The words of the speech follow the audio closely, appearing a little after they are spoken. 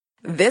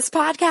This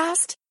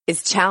podcast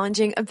is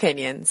Challenging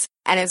Opinions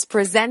and is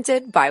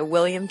presented by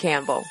William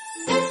Campbell.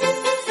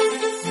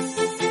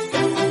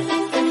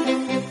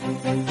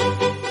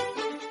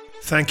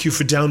 Thank you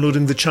for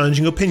downloading the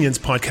Challenging Opinions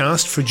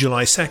podcast for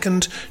July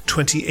 2nd,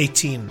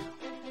 2018.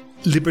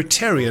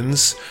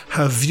 Libertarians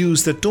have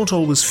views that don't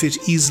always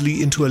fit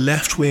easily into a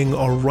left-wing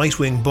or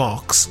right-wing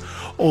box,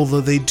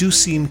 although they do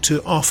seem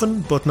to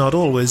often, but not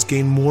always,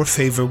 gain more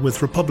favour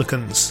with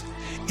Republicans.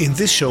 In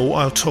this show,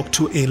 I'll talk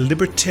to a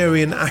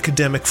libertarian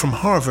academic from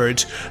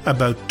Harvard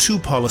about two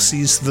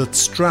policies that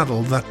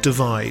straddle that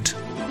divide.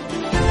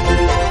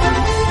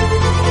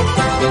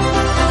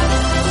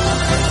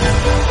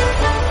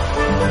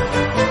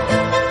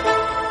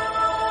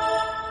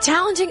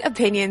 Challenging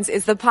Opinions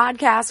is the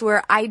podcast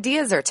where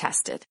ideas are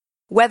tested.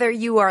 Whether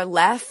you are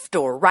left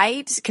or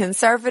right,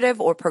 conservative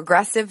or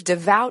progressive,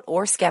 devout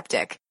or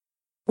skeptic.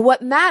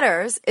 What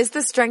matters is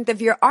the strength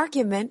of your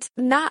argument,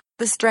 not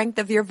the strength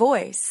of your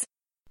voice.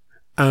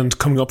 And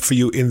coming up for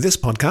you in this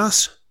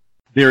podcast,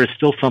 there is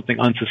still something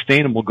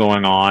unsustainable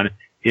going on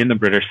in the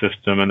British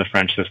system and the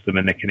French system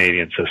and the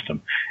Canadian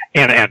system.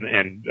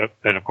 And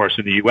of course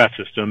in the U.S.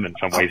 system, in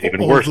some ways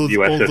even worse than the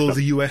U.S. system. Although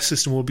the U.S.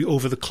 system will be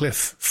over the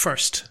cliff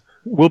first.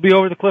 We'll be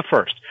over the cliff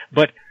first.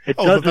 But it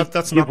doesn't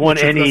that's give one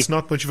any... That's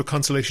not much of a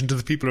consolation to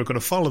the people who are going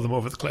to follow them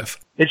over the cliff.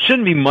 It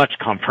shouldn't be much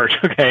comfort,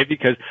 okay?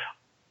 Because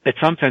in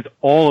some sense,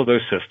 all of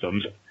those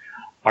systems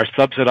are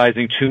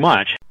subsidizing too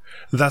much.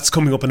 That's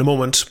coming up in a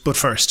moment, but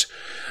first,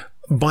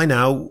 by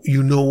now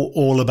you know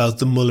all about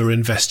the Mueller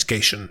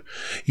investigation.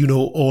 You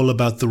know all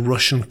about the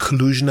Russian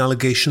collusion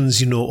allegations.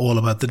 You know all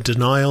about the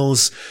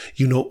denials.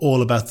 You know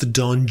all about the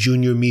Don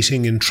Jr.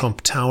 meeting in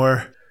Trump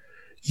Tower.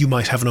 You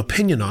might have an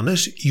opinion on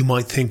it. You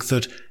might think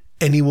that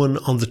anyone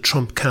on the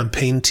Trump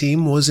campaign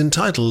team was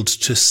entitled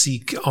to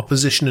seek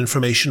opposition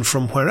information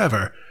from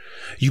wherever.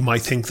 You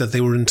might think that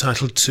they were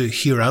entitled to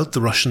hear out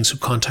the Russians who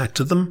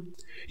contacted them.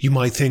 You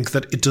might think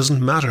that it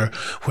doesn't matter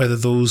whether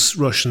those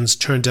Russians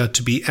turned out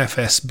to be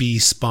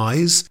FSB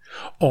spies,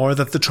 or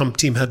that the Trump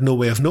team had no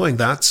way of knowing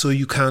that, so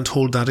you can't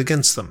hold that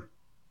against them.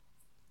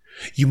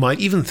 You might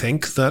even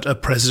think that a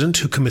president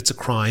who commits a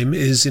crime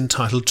is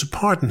entitled to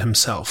pardon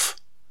himself.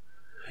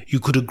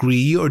 You could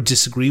agree or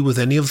disagree with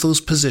any of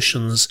those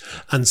positions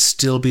and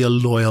still be a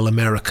loyal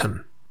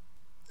American.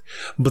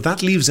 But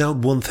that leaves out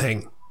one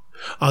thing.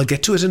 I'll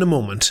get to it in a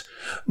moment,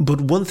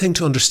 but one thing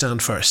to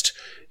understand first.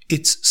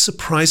 It's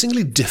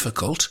surprisingly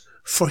difficult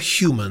for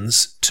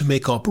humans to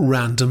make up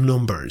random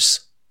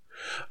numbers.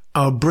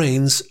 Our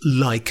brains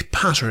like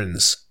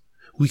patterns.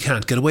 We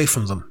can't get away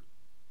from them.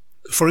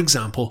 For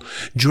example,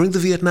 during the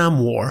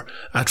Vietnam War,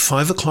 at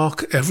 5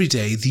 o'clock every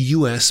day, the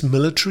US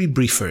military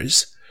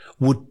briefers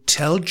would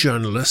tell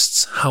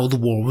journalists how the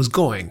war was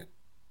going.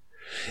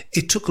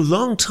 It took a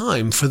long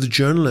time for the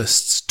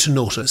journalists to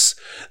notice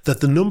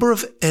that the number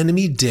of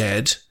enemy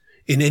dead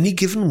in any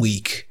given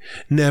week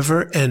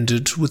never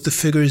ended with the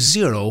figure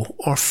 0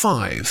 or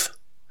 5.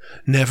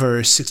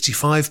 Never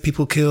 65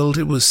 people killed,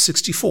 it was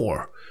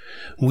 64.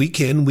 Week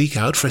in, week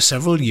out for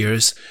several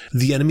years,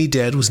 the enemy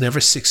dead was never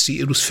 60,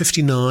 it was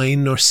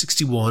 59 or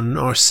 61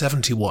 or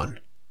 71.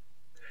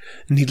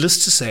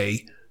 Needless to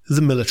say,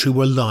 the military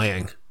were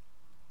lying.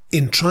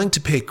 In trying to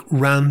pick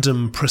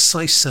random,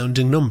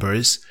 precise-sounding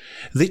numbers,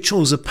 they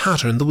chose a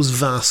pattern that was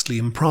vastly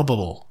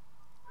improbable.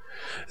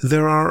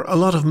 There are a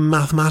lot of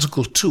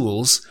mathematical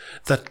tools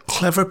that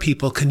clever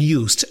people can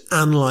use to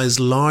analyze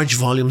large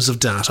volumes of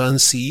data and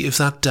see if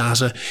that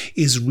data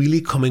is really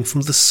coming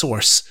from the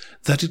source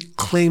that it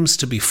claims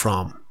to be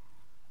from.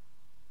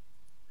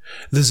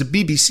 There's a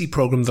BBC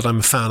programme that I'm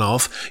a fan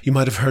of. You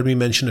might have heard me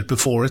mention it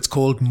before. It's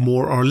called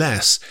More or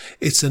Less.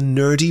 It's a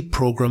nerdy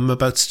programme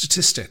about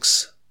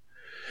statistics.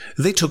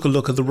 They took a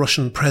look at the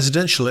Russian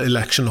presidential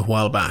election a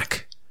while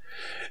back.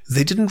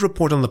 They didn't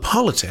report on the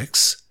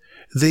politics.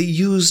 They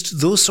used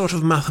those sort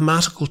of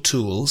mathematical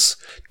tools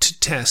to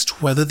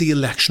test whether the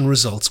election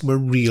results were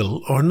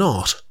real or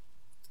not.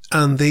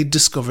 And they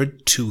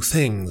discovered two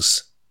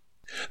things.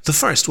 The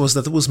first was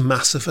that there was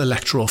massive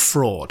electoral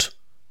fraud.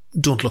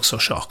 Don't look so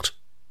shocked.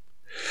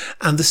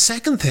 And the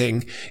second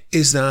thing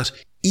is that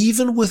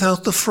even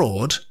without the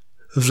fraud,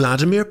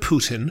 Vladimir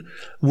Putin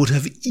would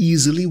have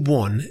easily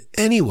won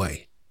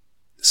anyway.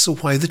 So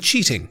why the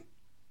cheating?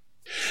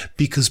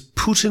 Because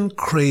Putin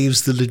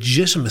craves the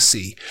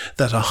legitimacy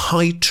that a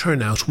high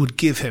turnout would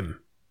give him.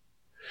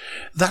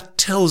 That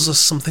tells us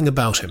something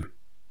about him.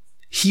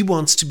 He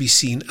wants to be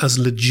seen as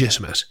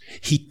legitimate.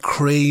 He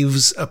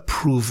craves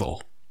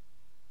approval.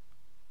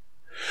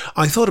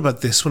 I thought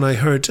about this when I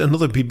heard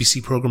another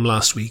BBC programme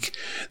last week.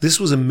 This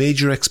was a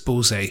major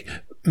expose,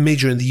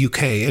 major in the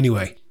UK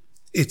anyway.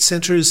 It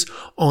centres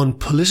on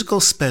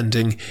political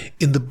spending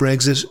in the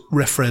Brexit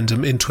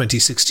referendum in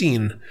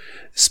 2016,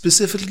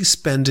 specifically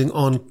spending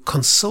on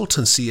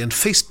consultancy and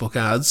Facebook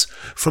ads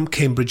from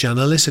Cambridge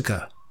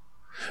Analytica.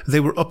 They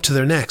were up to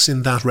their necks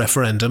in that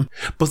referendum,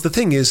 but the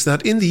thing is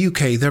that in the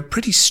UK they're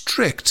pretty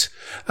strict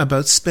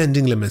about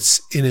spending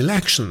limits in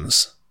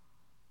elections.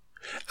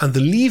 And the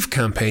Leave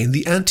campaign,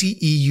 the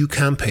anti-EU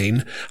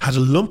campaign, had a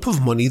lump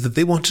of money that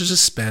they wanted to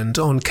spend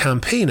on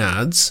campaign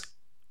ads.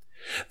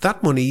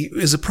 That money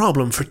is a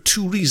problem for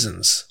two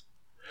reasons.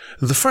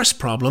 The first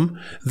problem,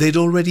 they'd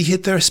already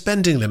hit their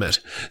spending limit,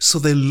 so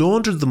they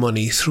laundered the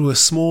money through a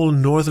small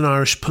Northern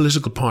Irish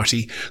political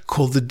party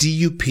called the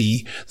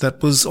DUP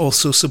that was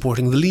also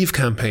supporting the Leave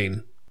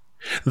campaign.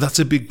 That's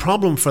a big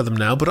problem for them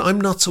now, but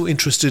I'm not so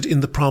interested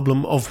in the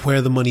problem of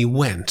where the money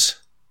went.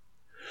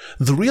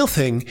 The real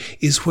thing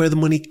is where the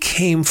money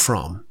came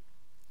from.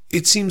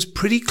 It seems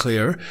pretty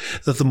clear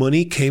that the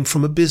money came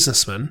from a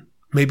businessman,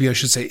 maybe I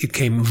should say it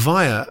came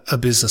via a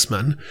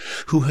businessman,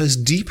 who has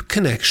deep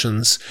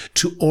connections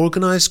to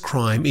organized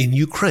crime in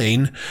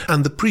Ukraine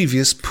and the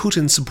previous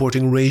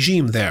Putin-supporting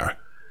regime there.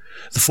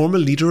 The former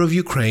leader of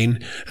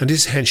Ukraine and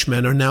his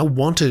henchmen are now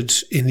wanted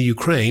in the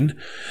Ukraine,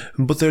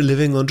 but they're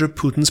living under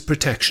Putin's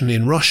protection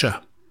in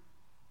Russia.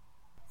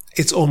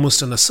 It's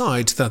almost an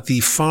aside that the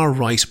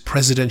far-right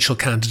presidential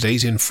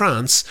candidate in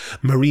France,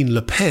 Marine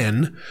Le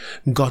Pen,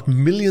 got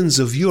millions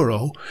of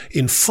euro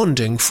in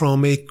funding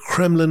from a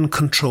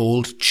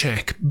Kremlin-controlled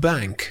Czech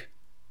bank.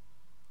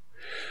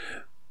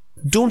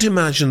 Don't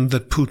imagine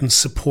that Putin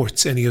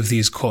supports any of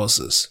these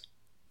causes.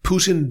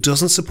 Putin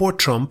doesn't support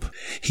Trump,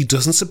 he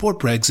doesn't support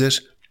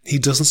Brexit, he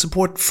doesn't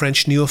support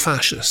French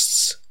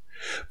neo-fascists.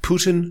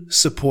 Putin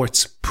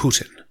supports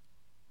Putin,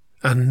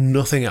 and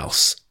nothing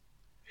else.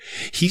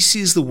 He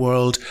sees the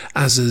world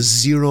as a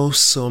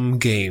zero-sum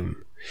game.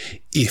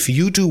 If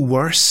you do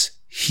worse,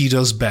 he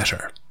does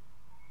better.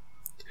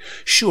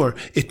 Sure,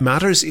 it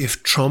matters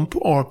if Trump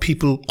or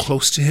people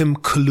close to him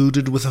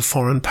colluded with a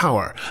foreign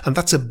power, and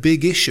that's a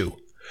big issue.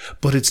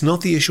 But it's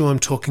not the issue I'm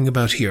talking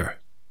about here.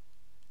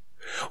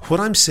 What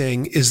I'm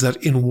saying is that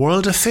in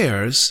world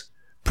affairs,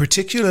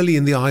 particularly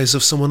in the eyes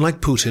of someone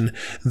like Putin,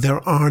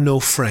 there are no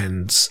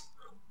friends,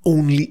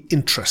 only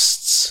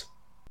interests.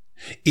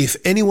 If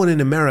anyone in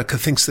America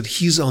thinks that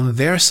he's on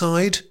their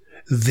side,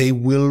 they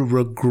will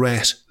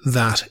regret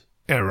that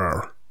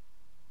error.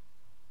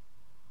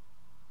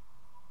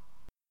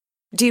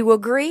 Do you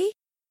agree?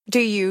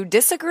 Do you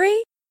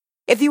disagree?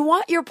 If you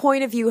want your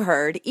point of view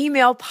heard,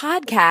 email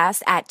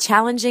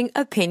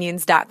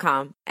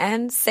podcast@challengingopinions.com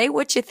and say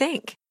what you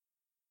think.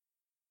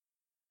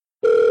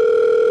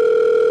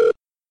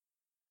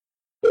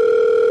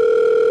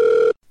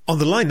 On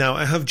the line now,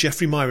 I have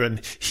Jeffrey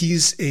Miron.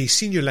 He's a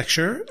senior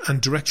lecturer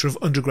and director of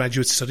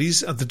undergraduate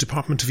studies at the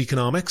Department of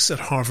Economics at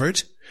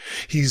Harvard.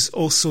 He's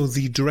also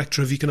the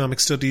director of economic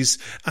studies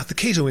at the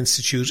Cato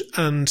Institute.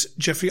 And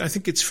Jeffrey, I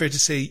think it's fair to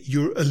say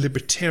you're a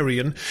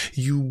libertarian.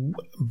 You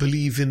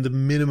believe in the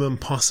minimum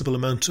possible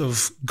amount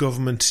of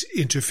government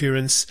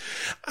interference.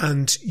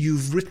 And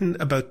you've written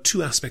about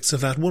two aspects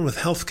of that, one with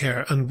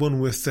healthcare and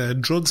one with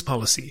drugs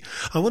policy.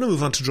 I want to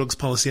move on to drugs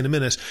policy in a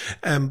minute.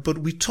 But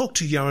we talked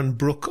to Yaron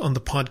Brook on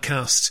the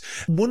podcast.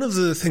 One of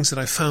the things that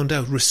I found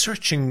out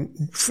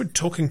researching, for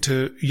talking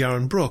to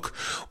Yaron Brook,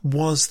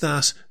 was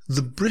that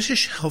the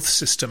British health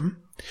system,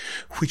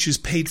 which is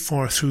paid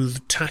for through the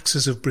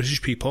taxes of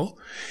British people,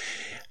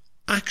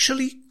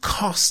 actually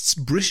costs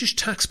British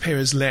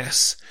taxpayers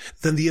less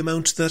than the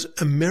amount that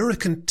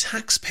American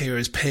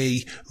taxpayers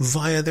pay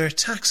via their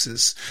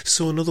taxes.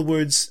 So in other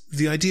words,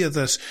 the idea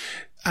that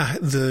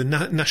the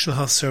National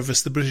Health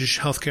Service, the British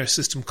healthcare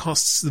system,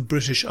 costs the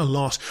British a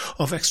lot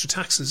of extra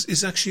taxes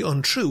is actually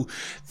untrue.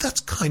 That's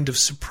kind of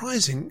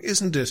surprising,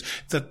 isn't it?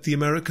 That the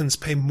Americans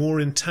pay more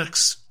in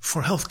tax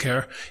for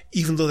healthcare,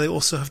 even though they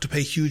also have to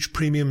pay huge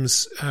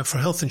premiums for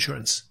health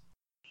insurance.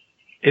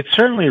 It's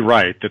certainly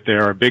right that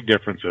there are big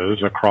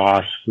differences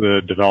across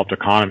the developed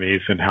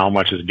economies in how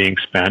much is being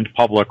spent,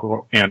 public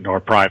and or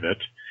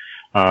private,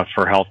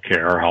 for health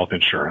care or health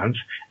insurance,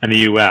 and the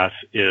U.S.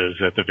 is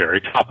at the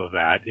very top of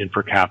that in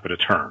per capita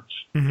terms.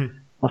 Mm-hmm.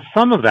 Well,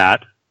 some of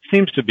that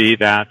seems to be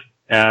that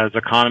as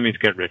economies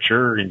get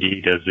richer,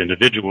 indeed as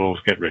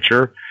individuals get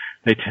richer,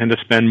 they tend to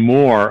spend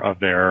more of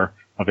their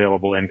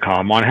available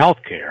income on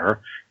health care,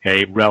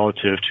 okay,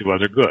 relative to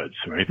other goods,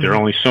 right? Mm-hmm. There are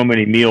only so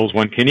many meals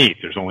one can eat.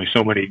 There's only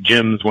so many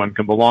gyms one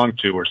can belong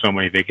to or so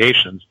many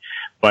vacations.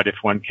 But if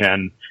one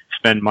can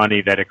spend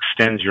money that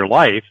extends your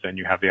life, then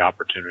you have the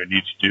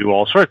opportunity to do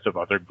all sorts of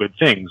other good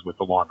things with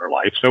a longer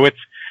life. So it's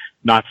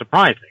not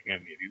surprising.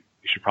 And you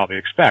should probably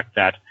expect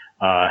that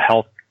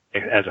health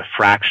as a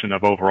fraction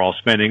of overall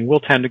spending will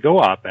tend to go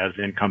up as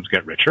incomes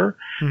get richer.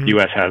 Mm-hmm. The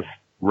U.S. has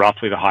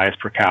roughly the highest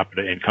per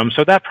capita income,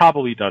 so that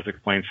probably does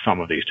explain some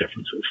of these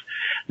differences.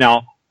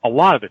 Now, a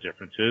lot of the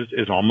differences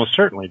is almost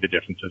certainly the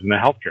differences in the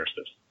healthcare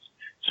systems.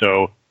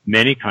 So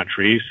many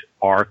countries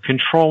are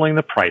controlling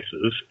the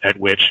prices at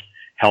which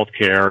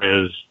healthcare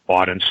is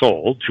bought and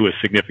sold to a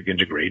significant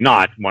degree,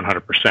 not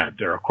 100%.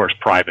 There are, of course,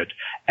 private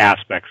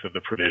aspects of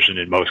the provision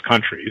in most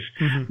countries.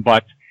 Mm-hmm.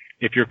 But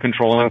if you're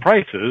controlling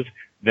prices,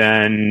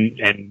 then,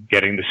 and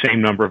getting the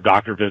same number of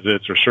doctor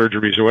visits or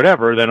surgeries or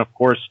whatever, then of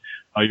course,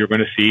 you're going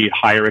to see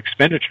higher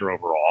expenditure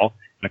overall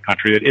in a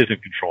country that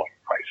isn't controlling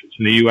prices.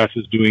 And the U.S.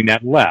 is doing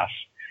that less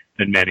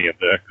than many of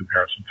the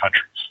comparison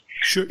countries.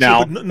 Sure,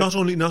 Now, but not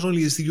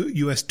only is the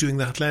US doing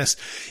that less,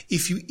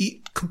 if you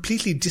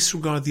completely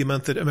disregard the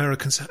amount that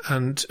Americans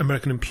and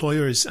American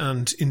employers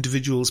and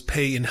individuals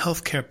pay in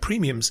healthcare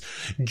premiums,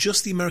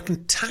 just the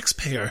American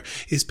taxpayer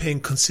is paying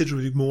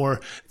considerably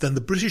more than the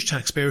British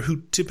taxpayer,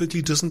 who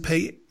typically doesn't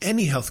pay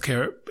any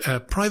healthcare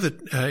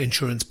private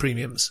insurance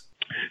premiums.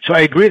 So I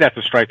agree that's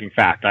a striking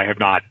fact. I have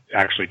not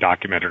actually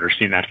documented or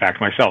seen that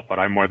fact myself, but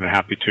I'm more than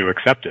happy to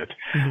accept it.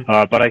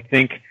 Mm-hmm. But I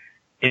think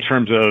in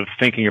terms of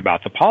thinking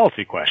about the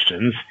policy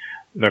questions,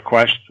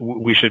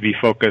 we should be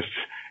focused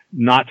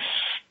not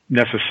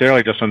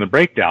necessarily just on the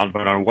breakdown,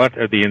 but on what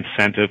are the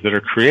incentives that are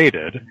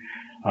created,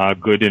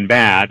 good and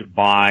bad,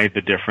 by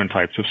the different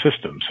types of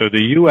systems. So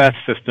the U.S.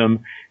 system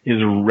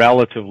is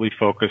relatively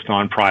focused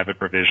on private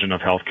provision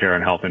of healthcare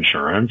and health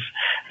insurance,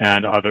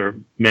 and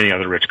many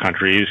other rich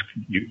countries,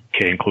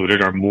 UK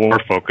included, are more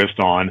focused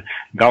on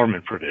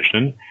government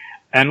provision.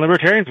 And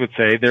libertarians would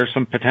say there's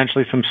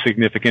potentially some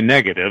significant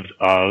negatives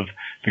of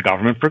the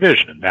government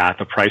provision, that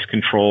the price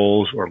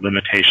controls or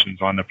limitations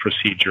on the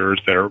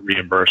procedures that are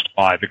reimbursed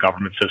by the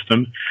government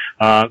system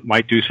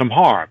might do some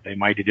harm. They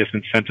might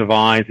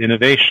disincentivize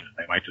innovation.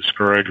 They might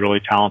discourage really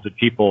talented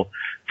people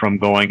from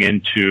going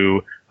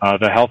into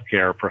the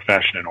healthcare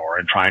profession or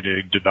in trying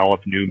to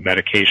develop new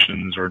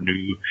medications or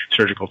new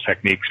surgical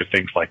techniques or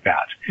things like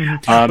that.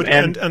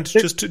 Mm-hmm.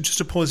 Just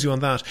to pause you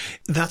on that,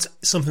 that's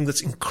something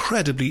that's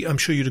incredibly, I'm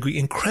sure you'd agree,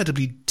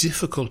 incredibly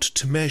difficult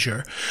to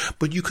measure,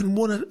 but you can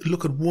want to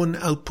look at one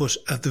output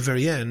at the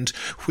very end,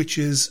 which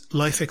is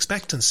life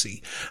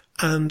expectancy.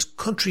 And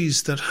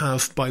countries that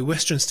have, by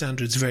Western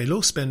standards, very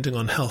low spending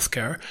on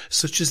healthcare,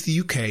 such as the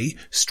UK,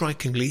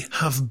 strikingly,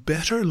 have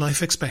better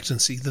life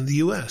expectancy than the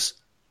US.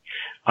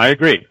 I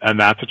agree, and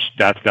that's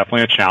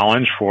definitely a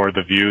challenge for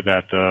the view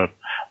that the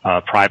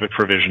private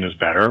provision is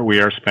better. We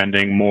are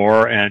spending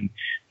more and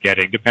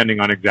getting,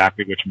 depending on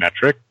exactly which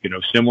metric,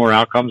 similar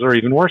outcomes or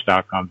even worse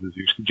outcomes, as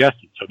you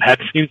suggested. So that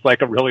seems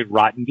like a really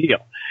rotten deal.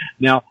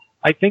 Now,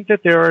 I think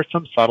that there are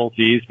some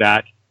subtleties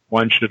that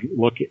one should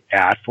look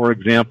at. For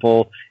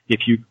example,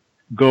 if you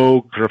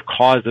go sort of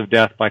cause of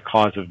death by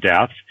cause of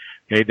death,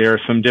 okay, there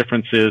are some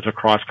differences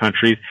across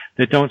countries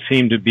that don't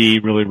seem to be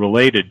really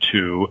related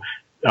to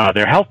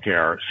their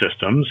healthcare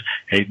systems.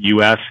 The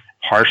U.S.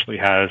 partially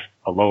has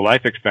a low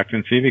life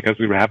expectancy because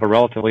we have a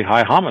relatively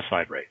high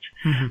homicide rate.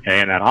 Mm-hmm.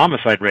 And that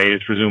homicide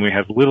rate presumably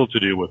has little to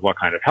do with what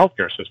kind of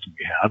healthcare system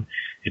we have.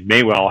 It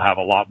may well have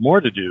a lot more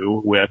to do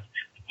with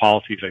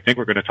policies I think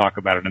we're going to talk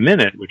about in a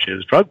minute, which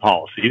is drug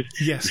policies,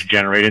 yes, which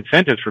generate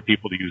incentives for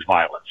people to use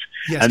violence.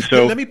 Yes. And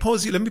so let me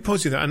pause you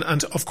there.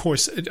 And of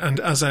course,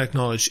 and as I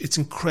acknowledge, it's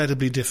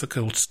incredibly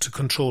difficult to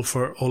control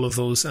for all of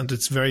those, and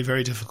it's very,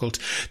 very difficult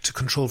to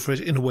control for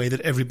it in a way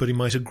that everybody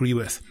might agree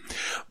with.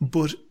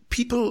 But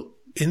people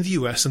in the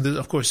US, and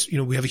of course,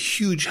 we have a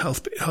huge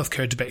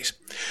healthcare debate,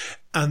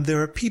 and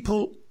there are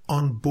people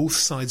on both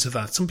sides of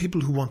that. Some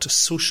people who want to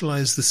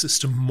socialize the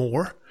system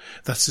more.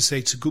 That's to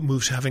say, to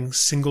move to having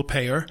single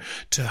payer,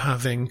 to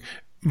having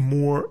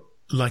more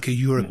like a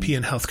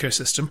European healthcare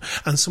system.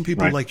 And some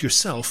people like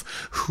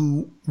yourself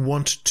who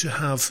want to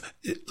have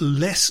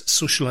less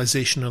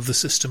socialization of the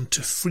system,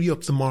 to free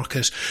up the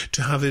market,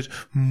 to have it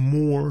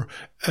more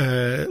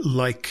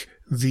like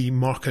the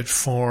market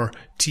for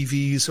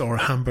TVs or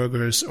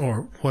hamburgers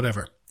or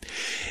whatever.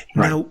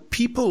 Right. Now,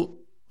 people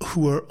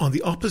who are on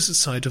the opposite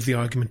side of the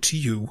argument to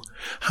you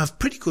have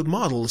pretty good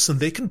models, and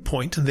they can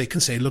point and they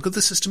can say, look at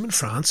the system in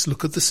France,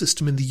 look at the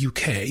system in the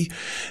UK.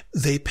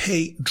 They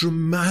pay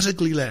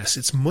dramatically less.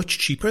 It's much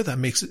cheaper. That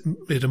makes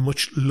it a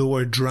much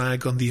lower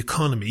drag on the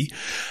economy.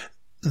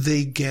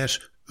 They get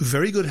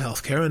very good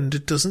healthcare, and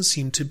it doesn't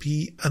seem to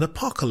be an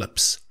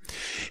apocalypse.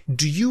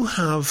 Do you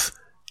have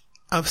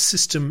a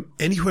system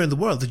anywhere in the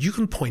world that you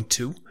can point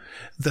to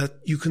that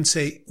you can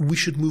say we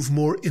should move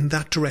more in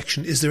that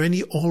direction? Is there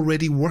any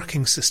already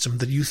working system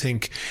that you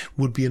think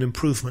would be an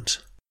improvement?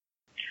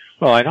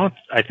 Well,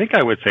 I think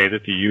I would say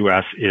that the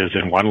U.S. is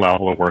in one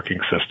level a working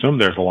system.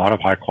 There's a lot of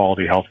high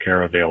quality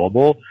healthcare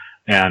available,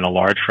 and a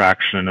large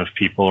fraction of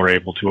people are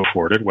able to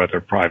afford it,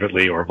 whether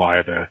privately or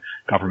via the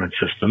government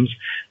systems.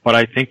 But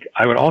I think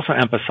I would also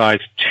emphasize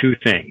two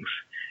things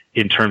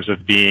in terms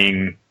of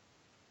being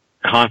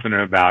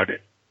confident about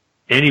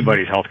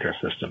anybody's healthcare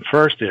system.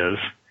 First is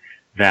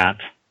that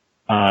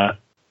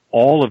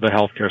all of the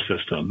healthcare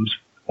systems,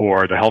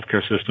 or the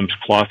healthcare systems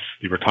plus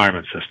the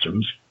retirement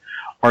systems,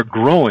 are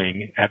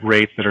growing at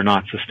rates that are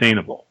not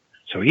sustainable.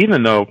 So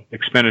even though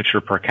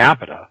expenditure per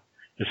capita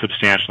is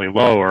substantially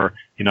lower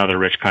in other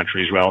rich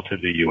countries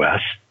relative to the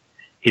U.S.,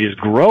 it is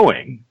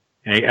growing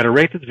at a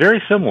rate that's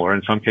very similar,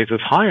 in some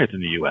cases higher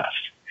than the U.S.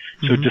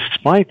 So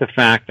despite the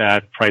fact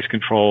that price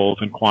controls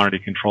and quantity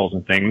controls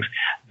and things,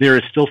 there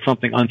is still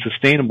something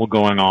unsustainable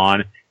going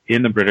on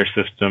in the British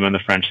system and the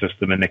French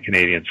system and the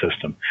Canadian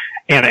system.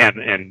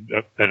 And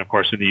of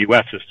course in the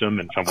U.S. system,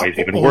 in some ways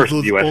even worse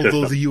than the U.S. system.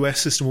 Although the U.S.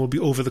 system will be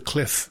over the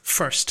cliff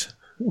first.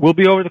 Will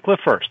be over the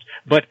cliff first.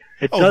 But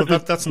it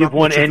doesn't that's give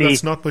one any...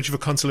 That's not much of a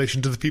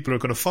consolation to the people who are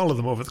going to follow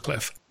them over the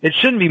cliff. It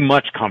shouldn't be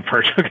much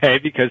comfort, okay,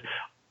 because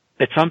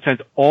in some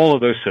sense all of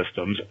those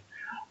systems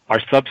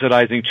are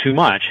subsidizing too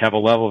much, have a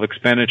level of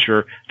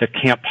expenditure that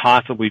can't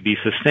possibly be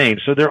sustained.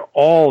 So they're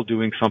all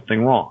doing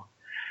something wrong.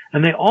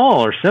 And they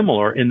all are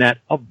similar in that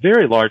a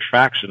very large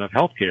fraction of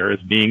healthcare is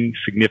being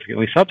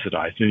significantly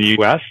subsidized. In the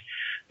U.S.,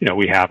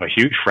 we have a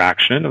huge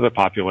fraction of the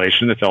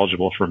population that's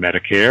eligible for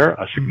Medicare,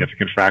 a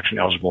significant fraction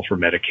eligible for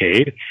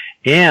Medicaid,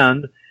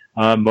 and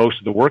most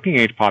of the working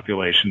age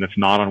population that's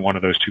not on one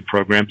of those two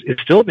programs is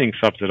still being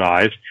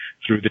subsidized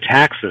through the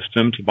tax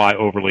system to buy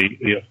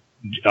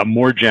a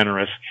more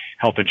generous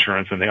health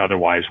insurance than they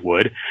otherwise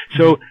would.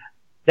 So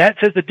that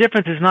says the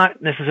difference is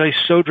not necessarily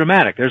so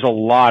dramatic. There's a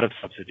lot of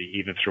subsidy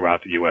even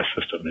throughout the U.S.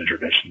 system,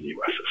 intervention in the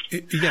U.S.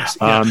 system. Yes,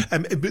 yeah.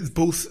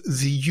 Both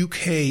the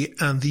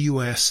UK and the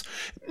US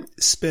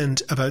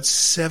spend about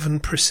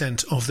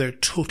 7% of their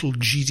total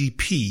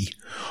GDP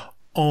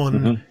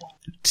on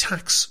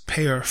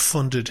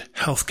taxpayer-funded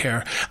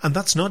healthcare, and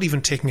that's not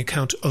even taking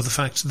account of the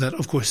fact that,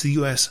 of course, the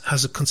US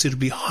has a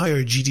considerably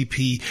higher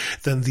GDP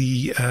than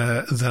the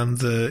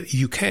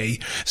UK.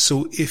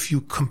 So if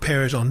you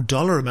compare it on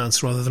dollar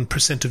amounts rather than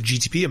percent of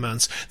GDP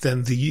amounts,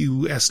 then the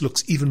US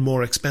looks even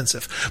more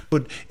expensive.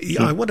 But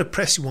I want to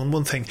press you on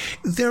one thing.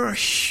 There are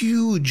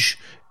huge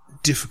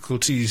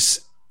difficulties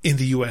in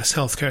the US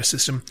healthcare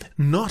system,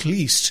 not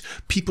least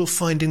people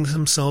finding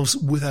themselves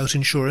without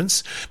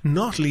insurance,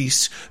 not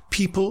least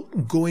people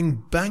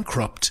going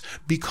bankrupt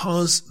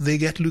because they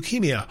get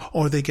leukemia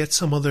or they get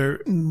some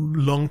other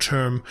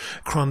long-term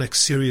chronic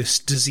serious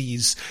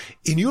disease.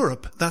 In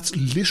Europe, that's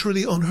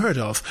literally unheard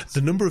of. The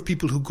number of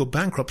people who go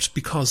bankrupt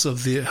because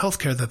of the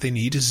healthcare that they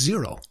need is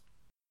zero.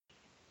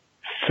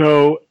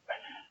 So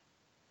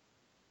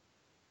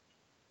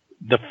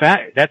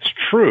that's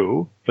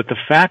true, but the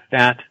fact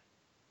that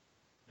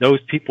those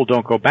people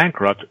don't go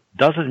bankrupt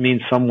doesn't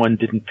mean someone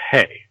didn't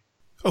pay.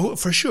 Oh,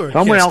 for sure.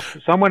 Someone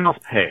else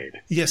paid.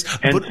 Yes,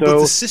 but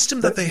the system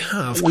that they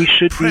have we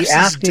should be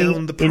asking,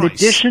 down the price. In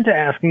addition to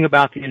asking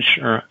about the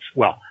insurance,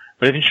 but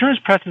if insurance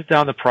presses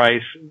down the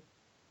price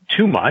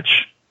too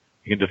much,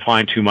 you can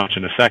define too much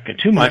in a second,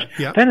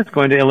 then it's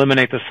going to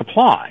eliminate the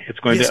supply. It's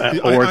going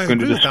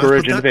to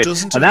discourage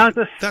innovation.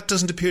 That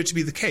doesn't appear to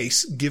be the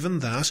case, given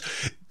that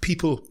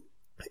people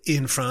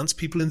in France,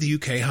 people in the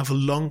UK have a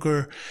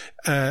longer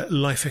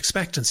life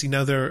expectancy.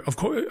 Now, of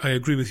course, I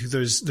agree with you.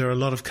 There are a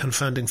lot of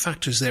confounding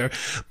factors there,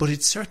 but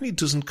it certainly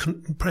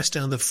doesn't press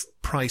down the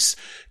price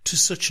to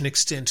such an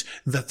extent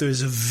that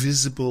there's a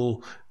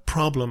visible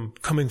problem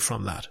coming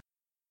from that.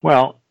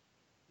 Well,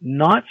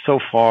 not so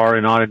far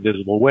and not in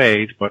visible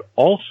ways, but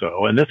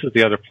also, and this is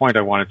the other point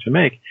I wanted to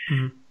make,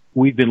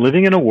 we've been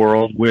living in a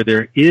world where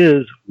there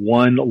is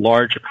one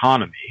large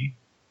economy,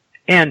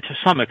 and to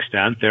some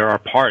extent there are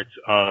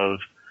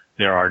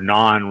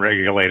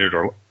non-regulated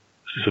or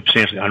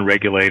substantially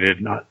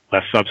unregulated, not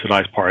less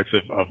subsidized parts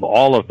of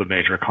all of the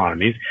major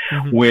economies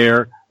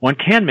where one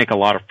can make a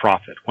lot of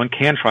profit. One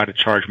can try to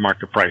charge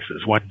market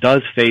prices. One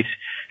does face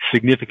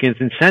significant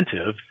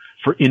incentive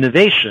for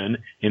innovation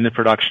in the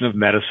production of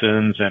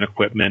medicines and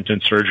equipment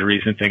and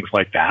surgeries and things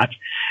like that.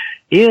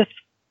 If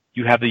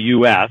you have the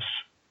U.S.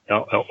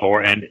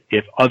 and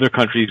if other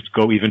countries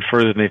go even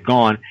further than they've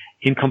gone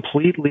in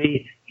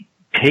completely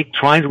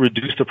trying to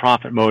reduce the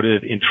profit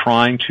motive in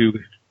trying to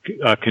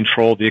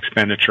control the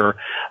expenditure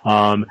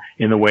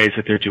in the ways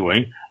that they're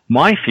doing.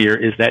 My fear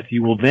is that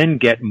you will then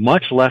get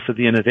much less of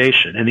the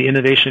innovation. And the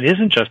innovation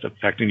isn't just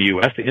affecting the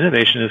U.S. The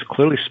innovation is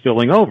clearly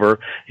spilling over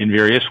in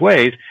various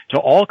ways to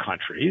all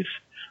countries.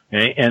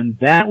 Okay? And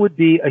that would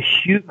be a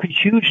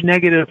huge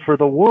negative for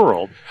the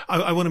world.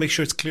 I want to make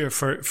sure it's clear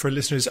for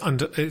listeners,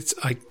 and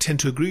I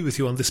tend to agree with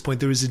you on this point.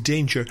 There is a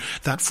danger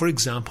that, for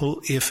example,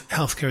 if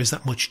healthcare is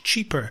that much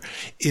cheaper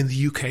in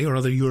the UK or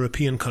other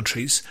European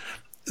countries,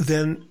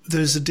 then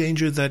there's a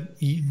danger that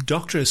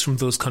doctors from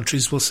those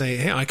countries will say,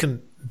 hey, I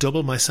can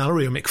double my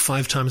salary or make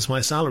 5 times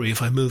my salary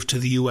if I move to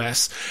the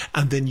US,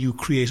 and then you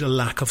create a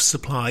lack of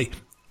supply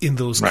in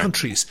those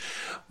countries.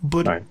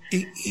 But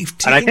if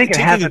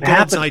taking a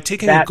God's eye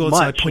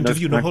point of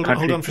view, hold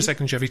on for a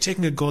second, Jeffrey,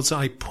 taking a God's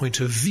eye point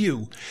of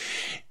view,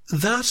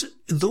 that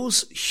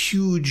those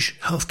huge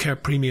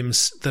healthcare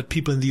premiums that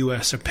people in the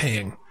US are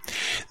paying,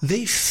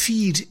 they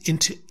feed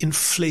into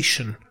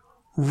inflation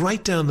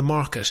right down the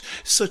market,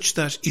 such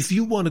that if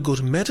you want to go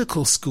to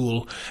medical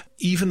school,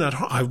 even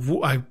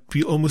I'd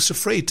be almost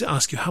afraid to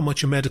ask you how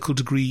much a medical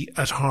degree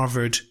at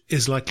Harvard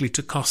is likely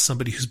to cost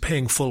somebody who's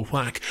paying full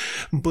whack.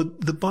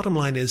 But the bottom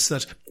line is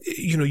that,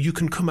 you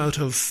can come out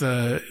of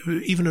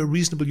even a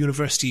reasonable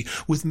university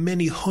with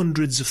many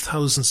hundreds of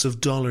thousands of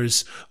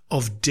dollars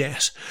of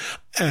debt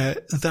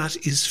that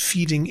is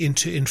feeding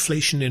into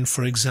inflation in,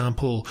 for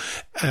example,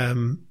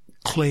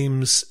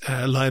 claims,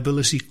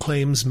 liability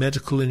claims,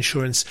 medical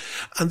insurance.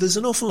 And there's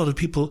an awful lot of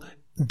people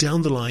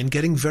down the line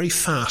getting very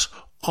fat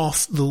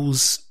off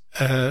those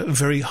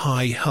very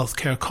high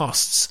healthcare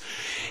costs.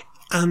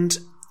 And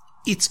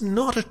it's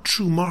not a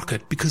true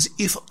market, because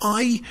if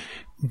I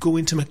go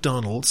into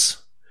McDonald's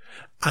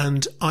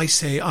and I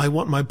say, I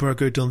want my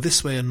burger done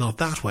this way and not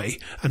that way,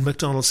 and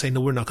McDonald's say,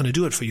 no, we're not going to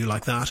do it for you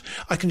like that,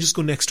 I can just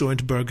go next door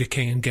into Burger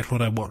King and get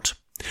what I want.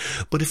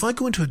 But if I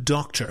go into a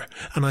doctor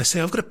and I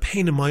say, I've got a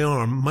pain in my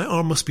arm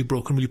must be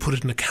broken, will you put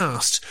it in a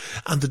cast?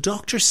 And the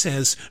doctor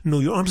says, no,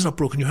 your arm's not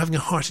broken, you're having a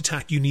heart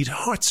attack, you need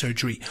heart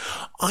surgery.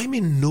 I'm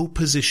in no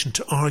position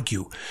to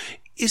argue.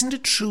 Isn't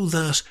it true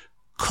that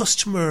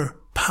customer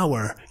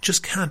power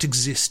just can't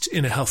exist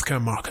in a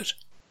healthcare market?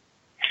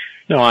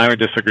 No, I would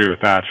disagree with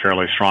that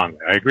fairly strongly.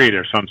 I agree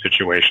there are some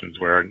situations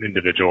where an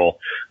individual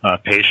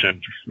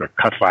patient or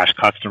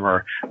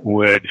customer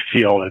would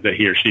feel that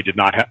he or she did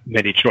not have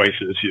many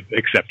choices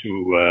except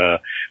to,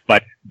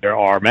 but there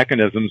are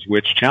mechanisms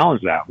which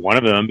challenge that. One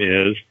of them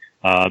is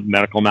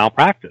medical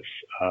malpractice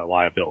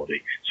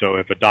liability. So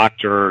if a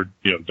doctor,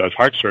 does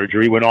heart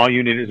surgery when all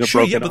you need is a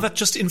broken but that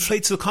just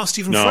inflates the cost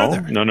even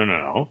further.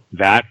 No.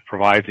 That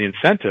provides the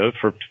incentive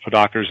for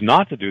doctors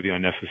not to do the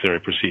unnecessary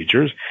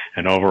procedures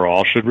and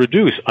overall should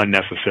reduce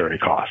unnecessary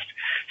cost.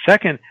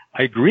 Second,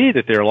 I agree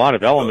that there are a lot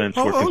of elements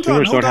where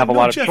consumers don't have a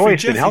lot of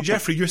choice in health.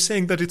 Jeffrey, you're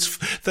saying that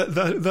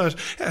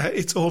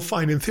it's all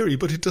fine in theory,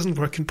 but it doesn't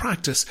work in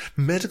practice.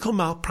 Medical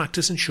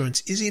malpractice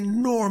insurance is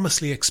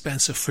enormously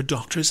expensive for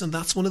doctors, and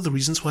that's one of the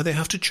reasons why they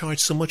have to charge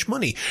so much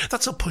money.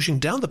 That's not pushing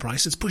down the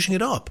price, it's pushing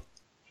it up.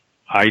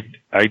 I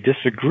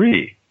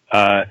disagree.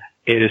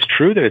 It is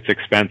true that it's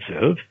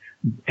expensive,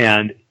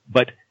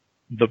 but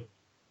the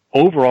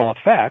overall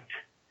effect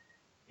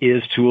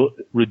is to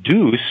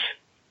reduce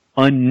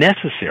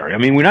unnecessary. I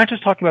mean, we're not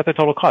just talking about the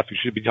total cost. We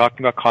should be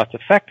talking about cost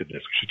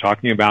effectiveness. We should be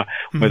talking about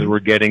whether we're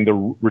getting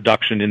the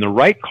reduction in the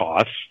right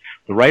costs,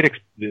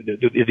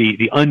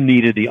 the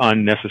unneeded, the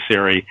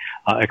unnecessary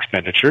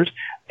expenditures.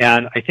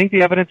 And I think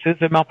the evidence is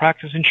that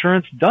malpractice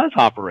insurance does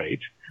operate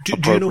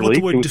appropriately. Do you know what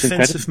the word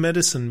defensive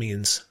medicine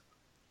means?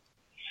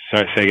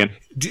 Sorry, say again.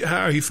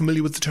 Are you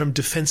familiar with the term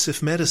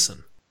defensive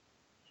medicine?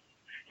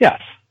 Yes.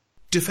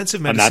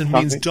 Defensive medicine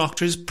means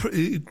doctors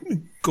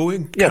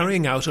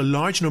carrying out a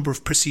large number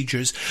of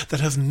procedures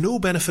that have no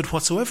benefit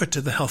whatsoever to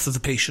the health of the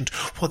patient.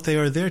 What they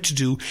are there to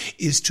do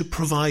is to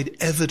provide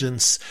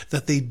evidence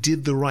that they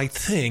did the right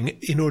thing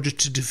in order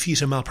to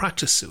defeat a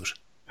malpractice suit.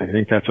 I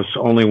think that's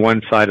only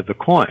one side of the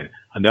coin.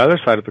 On the other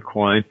side of the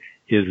coin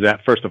is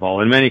that, first of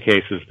all, in many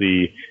cases,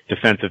 the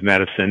defensive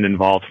medicine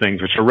involves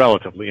things which are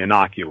relatively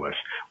innocuous,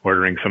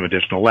 ordering some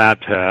additional lab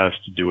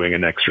tests, doing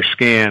an extra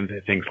scan,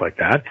 things like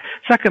that.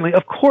 Secondly,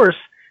 of course,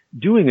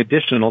 doing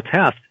additional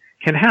tests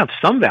can have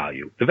some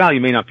value. The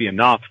value may not be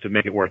enough to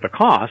make it worth the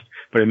cost,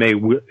 but it may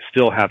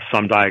still have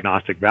some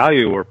diagnostic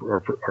value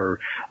or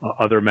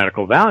other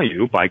medical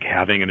value by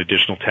having an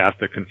additional test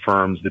that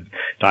confirms the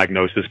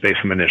diagnosis based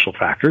on initial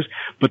factors.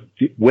 But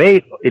the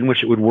way in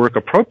which it would work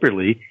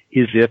appropriately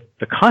is if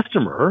the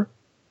customer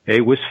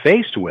was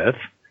faced with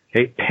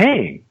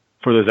paying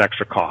for those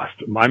extra costs.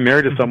 I'm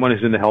married to someone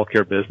who's in the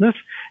healthcare business,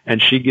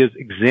 and she gives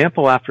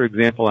example after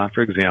example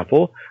after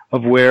example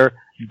of where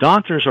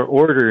doctors are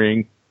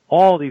ordering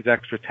all these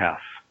extra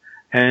tests.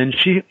 And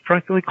she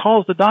frankly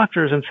calls the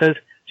doctors and says,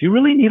 do you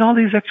really need all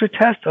these extra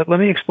tests? Let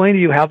me explain to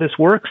you how this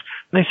works.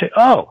 And they say,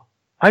 oh,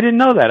 I didn't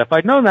know that. If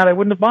I'd known that, I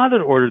wouldn't have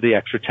bothered to order the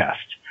extra test.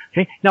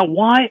 Okay. Now,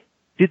 why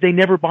did they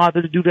never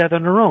bother to do that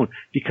on their own?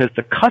 Because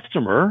the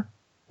customer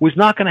was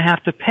not going to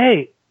have to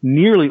pay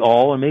nearly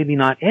all or maybe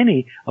not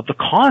any of the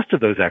cost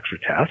of those extra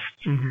tests.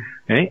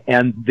 Okay.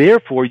 And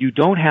therefore, you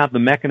don't have the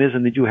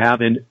mechanism that you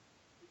have in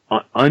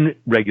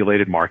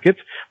unregulated markets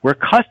where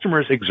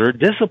customers exert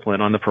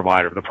discipline on the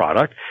provider of the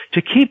product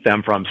to keep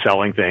them from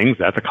selling things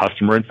that the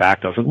customer in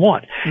fact doesn't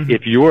want.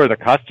 If you're the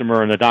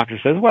customer and the doctor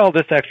says, well,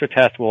 this extra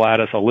test will add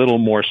us a little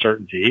more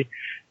certainty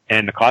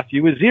and the cost to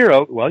you is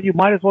zero, well, you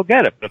might as well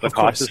get it. But if the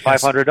cost is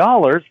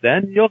 $500,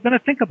 then you're going to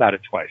think about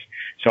it twice.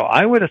 So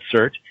I would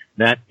assert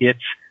that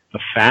it's the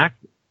fact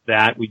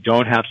that we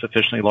don't have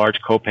sufficiently large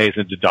copays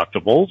and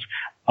deductibles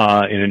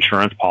in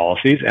insurance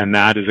policies, and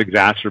that is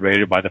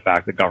exacerbated by the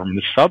fact that government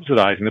is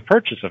subsidizing the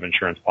purchase of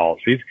insurance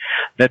policies,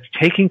 that's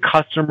taking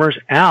customers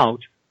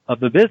out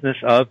of the business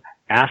of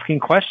asking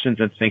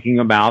questions and thinking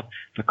about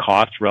the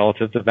cost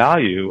relative to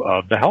value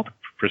of the health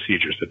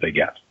procedures that they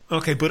get.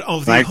 Okay, but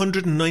of the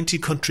 190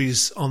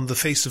 countries on the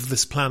face of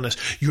this planet,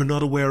 you're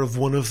not aware of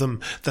one of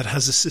them that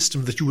has a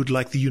system that you would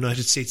like the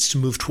United States to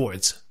move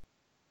towards?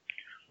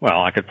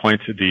 Well, I could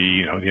point to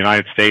the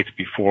United States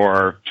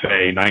before,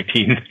 say,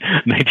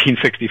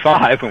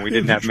 1965, when we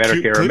didn't have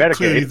Medicare or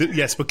Medicaid.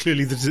 Yes, but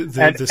clearly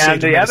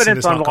the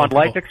evidence on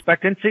life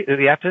expectancy,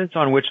 the evidence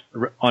on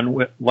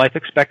life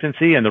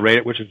expectancy and the rate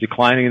at which it's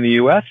declining in the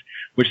U.S.,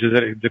 which is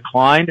that it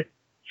declined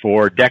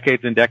for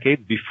decades and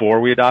decades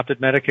before we adopted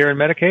Medicare and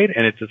Medicaid,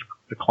 and it's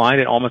declined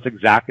at almost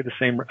exactly the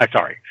same.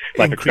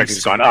 Life expectancy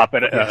has gone up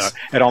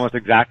at almost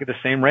exactly the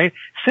same rate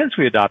since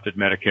we adopted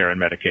Medicare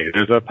and Medicaid.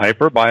 There's a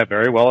paper by a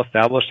very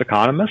well-established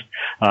economist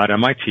at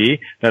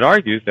MIT that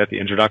argues that the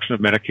introduction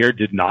of Medicare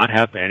did not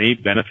have any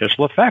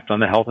beneficial effect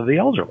on the health of the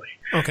elderly.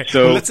 Okay,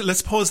 so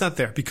let's pause that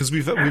there because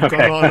we've gone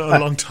on a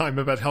long time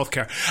about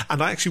healthcare, and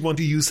I actually want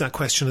to use that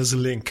question as a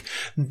link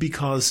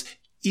because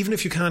even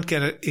if you can't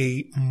get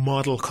a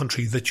model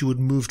country that you would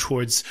move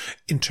towards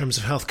in terms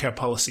of healthcare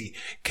policy,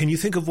 can you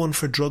think of one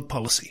for drug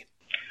policy?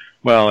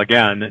 Well,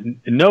 again,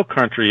 no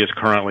country is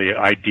currently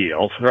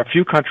ideal. So a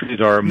few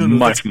countries are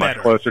much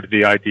closer to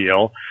the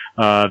ideal.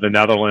 The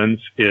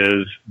Netherlands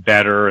is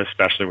better,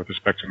 especially with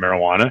respect to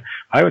marijuana.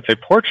 I would say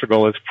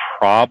Portugal is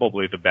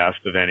probably the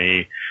best of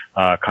any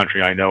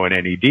country I know in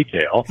any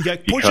detail. Yeah,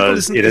 Portugal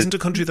isn't a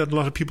country that a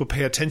lot of people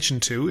pay attention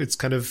to. It's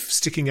kind of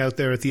sticking out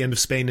there at the end of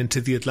Spain into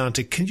the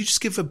Atlantic. Can you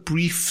just give a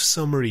brief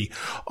summary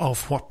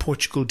of what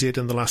Portugal did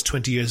in the last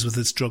 20 years with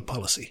its drug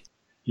policy?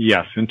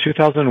 Yes. In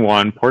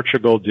 2001,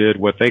 Portugal did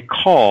what they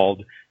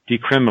called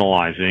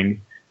decriminalizing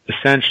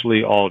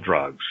essentially all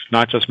drugs,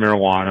 not just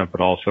marijuana,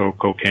 but also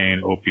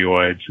cocaine,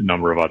 opioids, a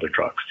number of other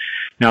drugs.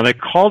 Now, they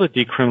called it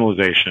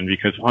decriminalization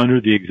because under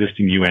the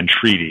existing UN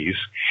treaties,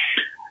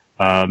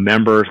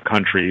 member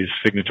countries,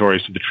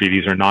 signatories to the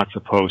treaties, are not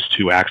supposed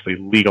to actually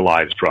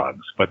legalize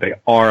drugs, but they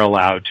are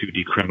allowed to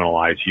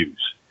decriminalize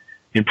use.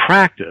 In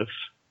practice,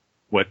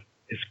 what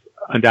is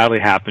undoubtedly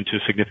happened to a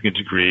significant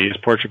degree is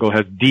Portugal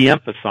has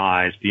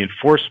de-emphasized the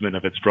enforcement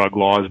of its drug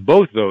laws,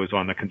 both those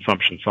on the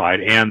consumption side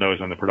and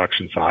those on the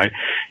production side.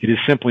 It is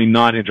simply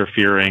not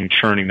interfering,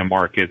 churning the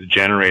markets,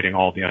 generating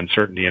all the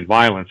uncertainty and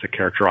violence that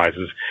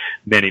characterizes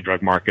many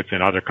drug markets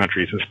in other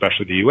countries,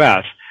 especially the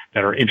U.S.,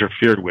 that are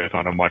interfered with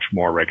on a much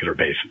more regular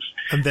basis.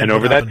 And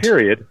over that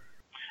period,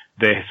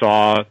 they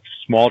saw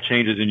small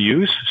changes in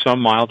use, some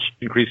mild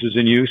increases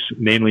in use,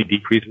 mainly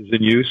decreases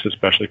in use,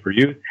 especially for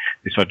youth.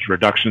 They saw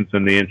reductions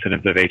in the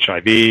incidence of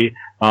HIV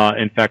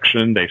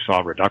infection. They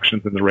saw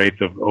reductions in the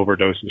rates of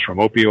overdoses from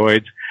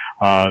opioids.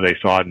 They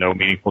saw no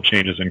meaningful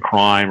changes in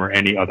crime or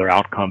any other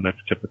outcome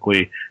that's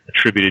typically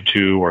attributed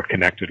to or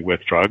connected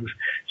with drugs.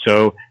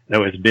 So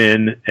that has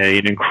been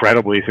an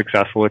incredibly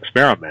successful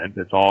experiment.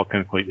 It's all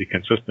completely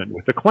consistent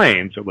with the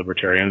claims that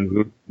libertarians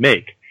would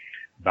make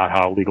about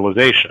how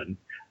legalization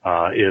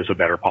is a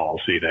better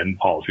policy than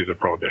policies of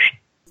prohibition.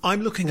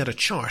 I'm looking at a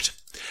chart.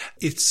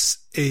 It's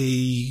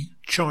a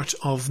chart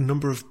of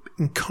number of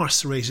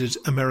incarcerated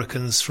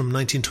Americans from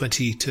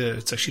 1920 to,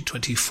 it's actually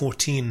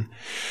 2014.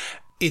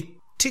 It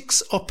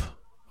ticks up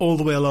all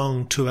the way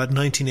along to about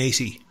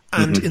 1980.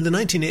 And in the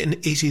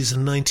 1980s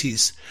and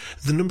 90s,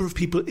 the number of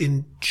people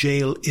in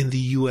jail in the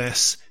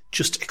US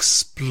just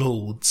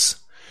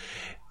explodes.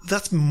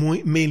 That's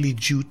mainly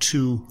due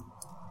to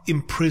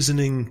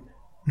imprisoning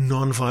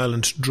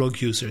non-violent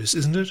drug users,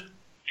 isn't it?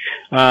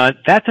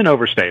 That's an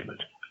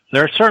overstatement.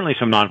 There are certainly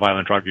some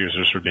non-violent drug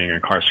users who are being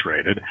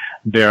incarcerated.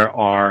 There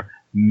are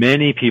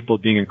many people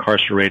being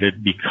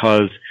incarcerated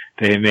because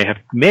they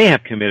may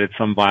have committed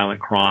some violent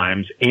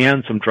crimes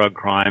and some drug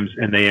crimes,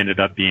 and they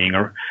ended up being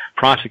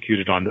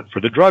prosecuted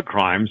for the drug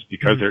crimes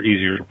because they're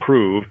easier to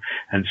prove.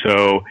 And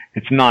so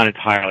it's not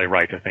entirely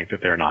right to think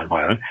that they're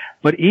non-violent.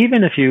 But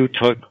even if you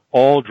took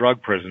all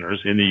drug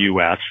prisoners in the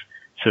U.S.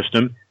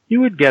 system, you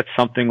would get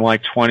something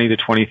like 20 to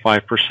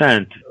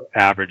 25%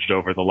 averaged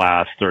over the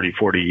last 30,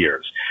 40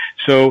 years.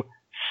 So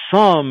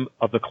some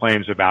of the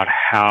claims about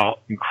how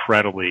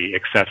incredibly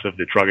excessive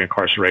the drug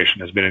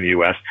incarceration has been in the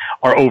U.S.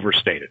 are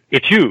overstated.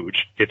 It's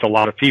huge. It's a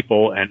lot of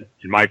people, and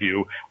in my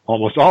view,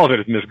 almost all of it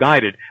is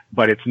misguided,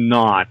 but it's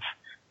not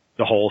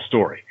the whole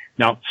story.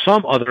 Now,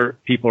 some other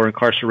people are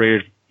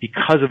incarcerated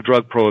because of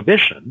drug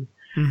prohibition,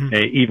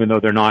 even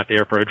though they're not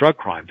there for a drug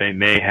crime. They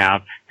may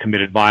have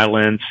committed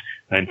violence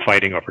and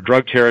fighting over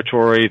drug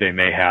territory. They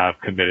may have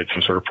committed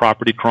some sort of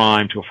property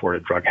crime to afford a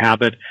drug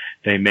habit.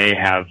 They may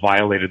have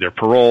violated their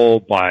parole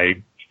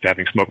by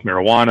having smoked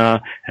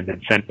marijuana and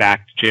then sent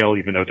back to jail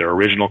even though their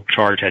original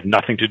charge had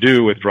nothing to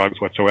do with drugs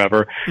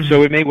whatsoever.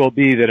 So it may well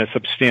be that a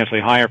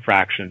substantially higher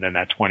fraction than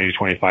that 20 to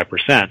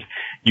 25%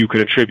 you could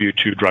attribute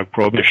to drug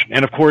prohibition.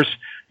 And of course,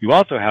 you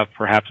also have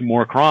perhaps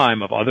more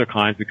crime of other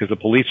kinds because the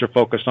police are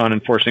focused on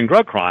enforcing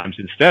drug crimes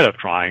instead of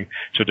trying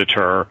to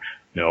deter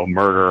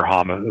murder,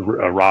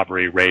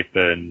 robbery, rape,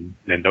 and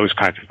those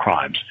kinds of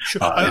crimes.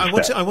 Sure. I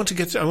want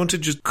to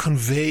just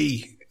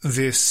convey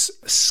this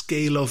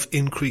scale of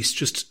increase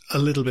just a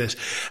little bit.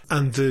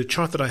 And the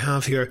chart that I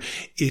have here,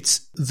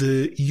 it's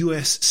the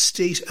US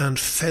state and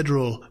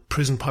federal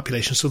prison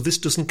population. So this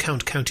doesn't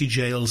count county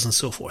jails and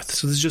so forth.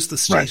 So this is just the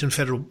state and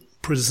federal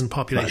prison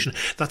population.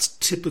 That's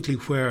typically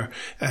where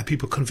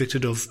people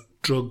convicted of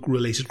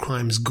drug-related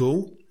crimes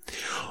go.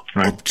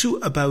 Up to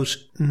about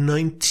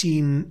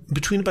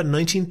between about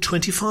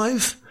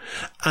 1925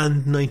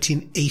 and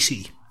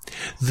 1980,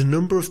 the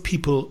number of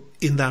people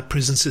in that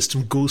prison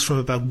system goes from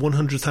about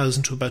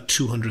 100,000 to about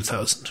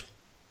 200,000.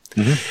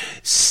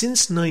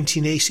 Since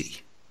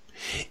 1980,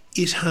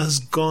 it has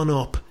gone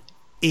up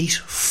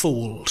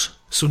 8-fold.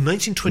 So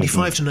 1925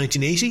 to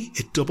 1980,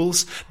 it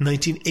doubles.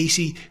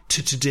 1980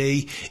 to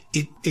today,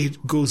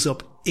 it goes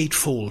up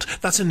 8-fold.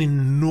 That's an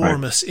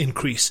enormous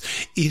increase.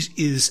 It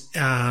is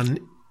an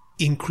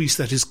increase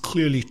that is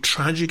clearly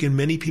tragic in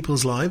many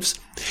people's lives.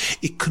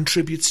 It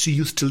contributes to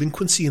youth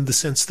delinquency in the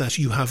sense that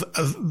you have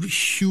a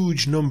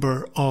huge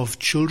number of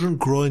children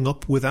growing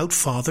up without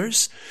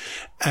fathers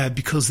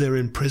because they're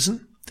in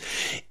prison.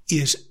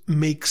 It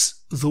makes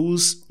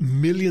those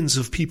millions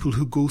of people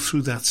who go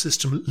through that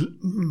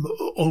system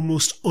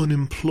almost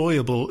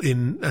unemployable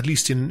at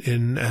least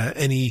in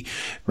any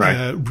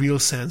real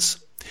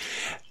sense.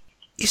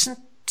 Isn't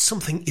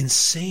something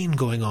insane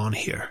going on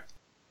here?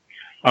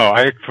 Oh,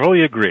 I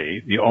fully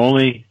agree. The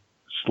only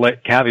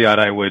slight caveat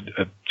I would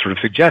sort of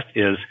suggest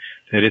is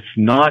that it's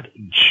not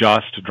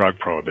just drug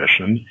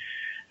prohibition,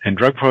 and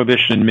drug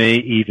prohibition may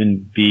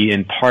even be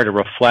in part a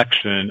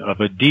reflection of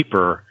a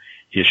deeper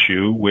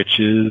issue, which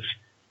is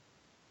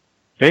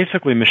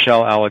basically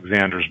Michelle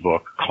Alexander's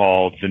book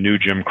called The New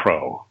Jim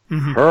Crow.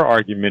 Mm-hmm. Her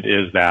argument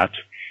is that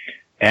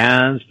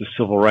as the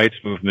civil rights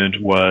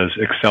movement was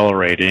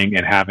accelerating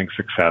and having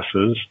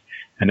successes,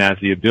 and as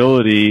the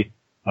ability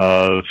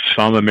of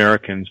some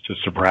Americans to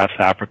suppress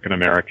African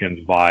Americans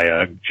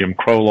via Jim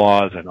Crow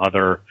laws and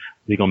other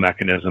legal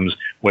mechanisms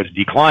was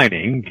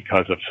declining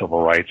because of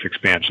civil rights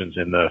expansions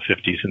in the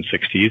 50s and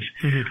 60s.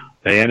 Mm-hmm.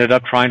 They ended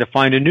up trying to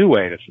find a new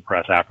way to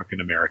suppress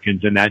African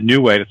Americans, and that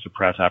new way to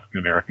suppress African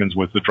Americans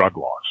was the drug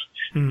laws.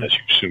 Mm-hmm.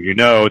 As you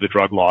know, the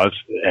drug laws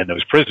and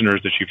those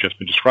prisoners that you've just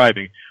been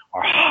describing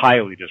are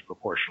highly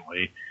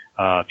disproportionately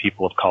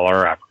people of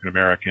color, African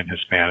American,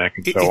 Hispanic,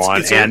 and so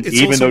on. And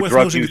even though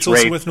drug use it's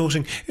also worth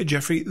noting,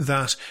 Jeffrey,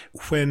 that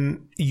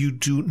when you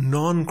do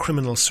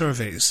non-criminal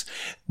surveys,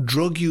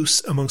 drug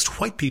use amongst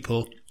white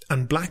people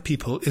and black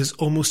people is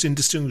almost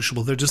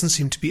indistinguishable. There doesn't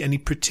seem to be any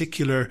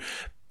particular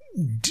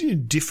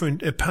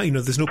different,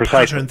 there's no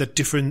pattern that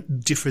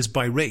differs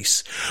by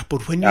race.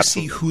 But when you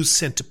see who's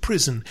sent to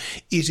prison,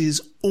 it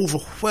is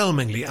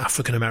overwhelmingly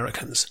African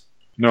Americans.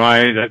 No,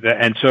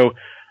 and so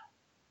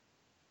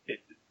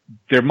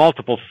there are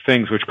multiple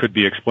things which could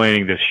be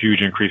explaining this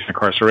huge increase in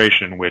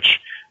incarceration,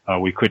 which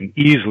we couldn't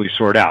easily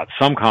sort out.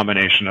 Some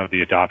combination of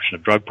the adoption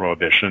of drug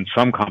prohibition,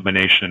 some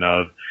combination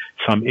of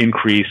some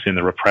increase in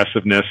the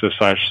repressiveness of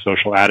such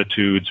social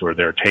attitudes or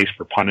their taste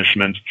for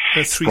punishment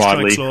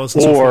broadly,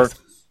 or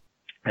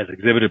as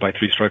exhibited by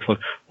three strikes laws,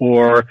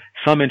 or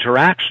some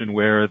interaction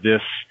where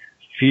this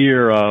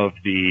fear of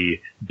the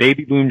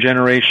baby boom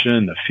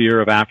generation, the fear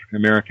of African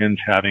Americans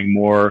having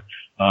more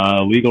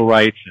legal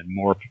rights and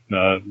more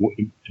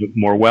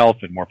wealth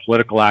and more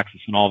political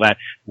access and all that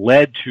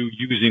led to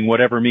using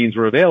whatever means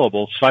were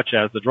available, such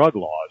as the drug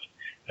laws,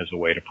 as a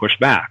way to push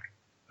back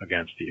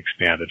against the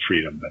expanded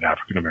freedom that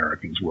African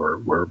Americans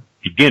were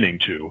beginning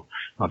to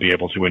be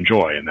able to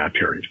enjoy in that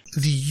period.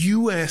 The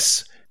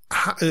U.S.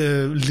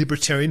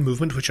 libertarian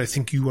movement, which I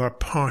think you are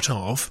part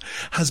of,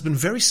 has been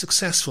very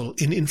successful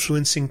in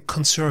influencing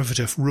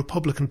conservative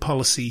Republican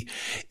policy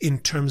in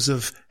terms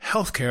of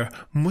healthcare,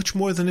 much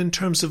more than in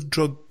terms of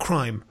drug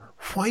crime.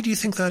 Why do you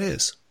think that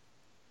is?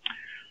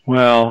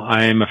 Well,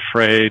 I'm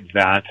afraid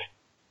that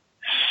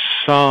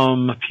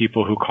some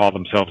people who call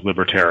themselves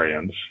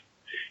libertarians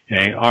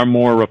are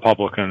more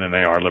Republican than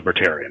they are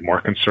libertarian, more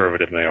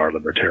conservative than they are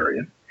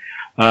libertarian.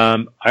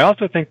 I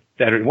also think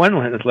that at one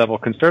level,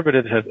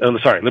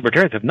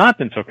 libertarians have not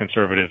been so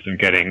conservative in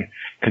getting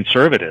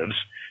conservatives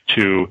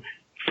to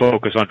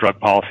focus on drug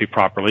policy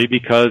properly,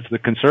 because the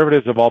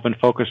conservatives have all been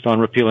focused on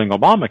repealing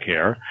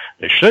Obamacare.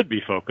 They should be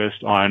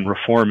focused on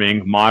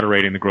reforming,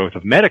 moderating the growth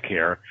of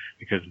Medicare,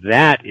 because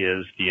that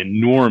is the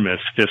enormous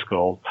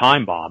fiscal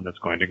time bomb that's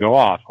going to go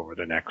off over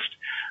the next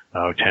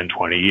 10,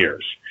 20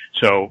 years.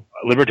 So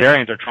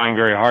libertarians are trying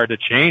very hard to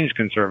change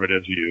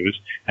conservative views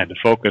and to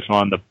focus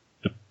on the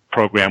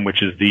program,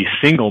 which is the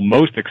single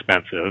most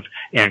expensive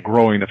and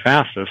growing the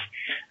fastest,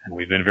 and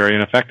we've been very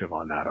ineffective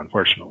on that,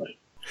 unfortunately.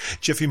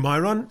 Jeffrey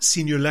Miron,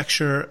 Senior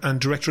Lecturer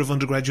and Director of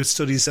Undergraduate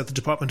Studies at the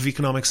Department of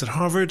Economics at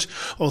Harvard,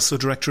 also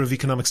Director of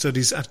Economic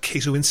Studies at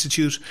Cato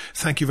Institute.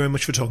 Thank you very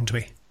much for talking to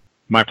me.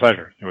 My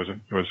pleasure. It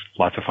was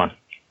lots of fun.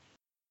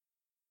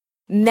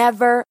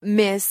 Never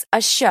miss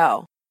a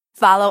show.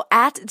 Follow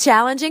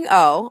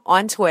 @ChallengingO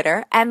on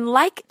Twitter and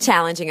like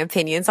Challenging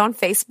Opinions on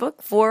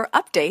Facebook for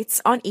updates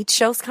on each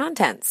show's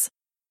contents.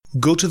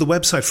 Go to the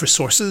website for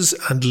sources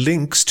and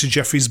links to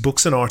Jeffrey's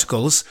books and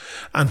articles.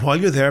 And while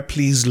you're there,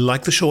 please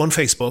like the show on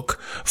Facebook,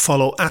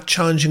 follow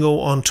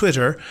 @ChallengingO on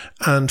Twitter,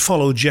 and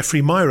follow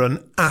Jeffrey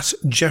Miron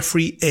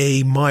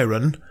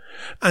 @JeffreyA.Miron,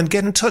 and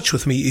get in touch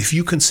with me if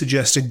you can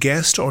suggest a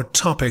guest or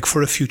topic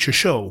for a future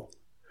show.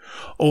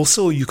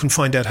 Also, you can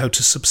find out how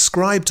to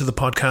subscribe to the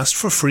podcast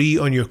for free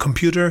on your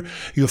computer,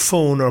 your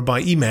phone, or by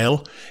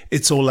email.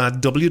 It's all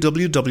at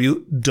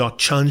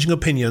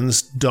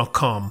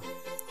www.challengingopinions.com.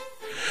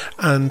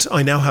 And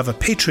I now have a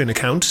Patreon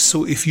account,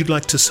 so if you'd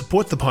like to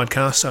support the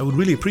podcast, I would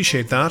really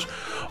appreciate that.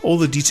 All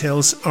the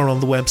details are on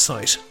the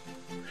website.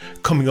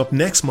 Coming up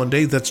next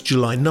Monday, that's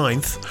July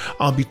 9th,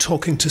 I'll be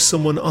talking to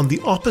someone on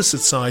the opposite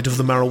side of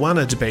the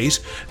marijuana debate,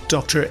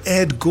 Dr.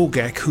 Ed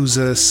Gogek, who's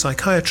a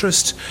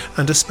psychiatrist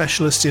and a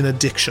specialist in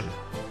addiction.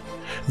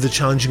 The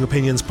Challenging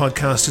Opinions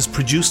podcast is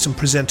produced and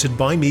presented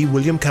by me,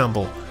 William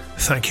Campbell.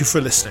 Thank you for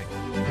listening.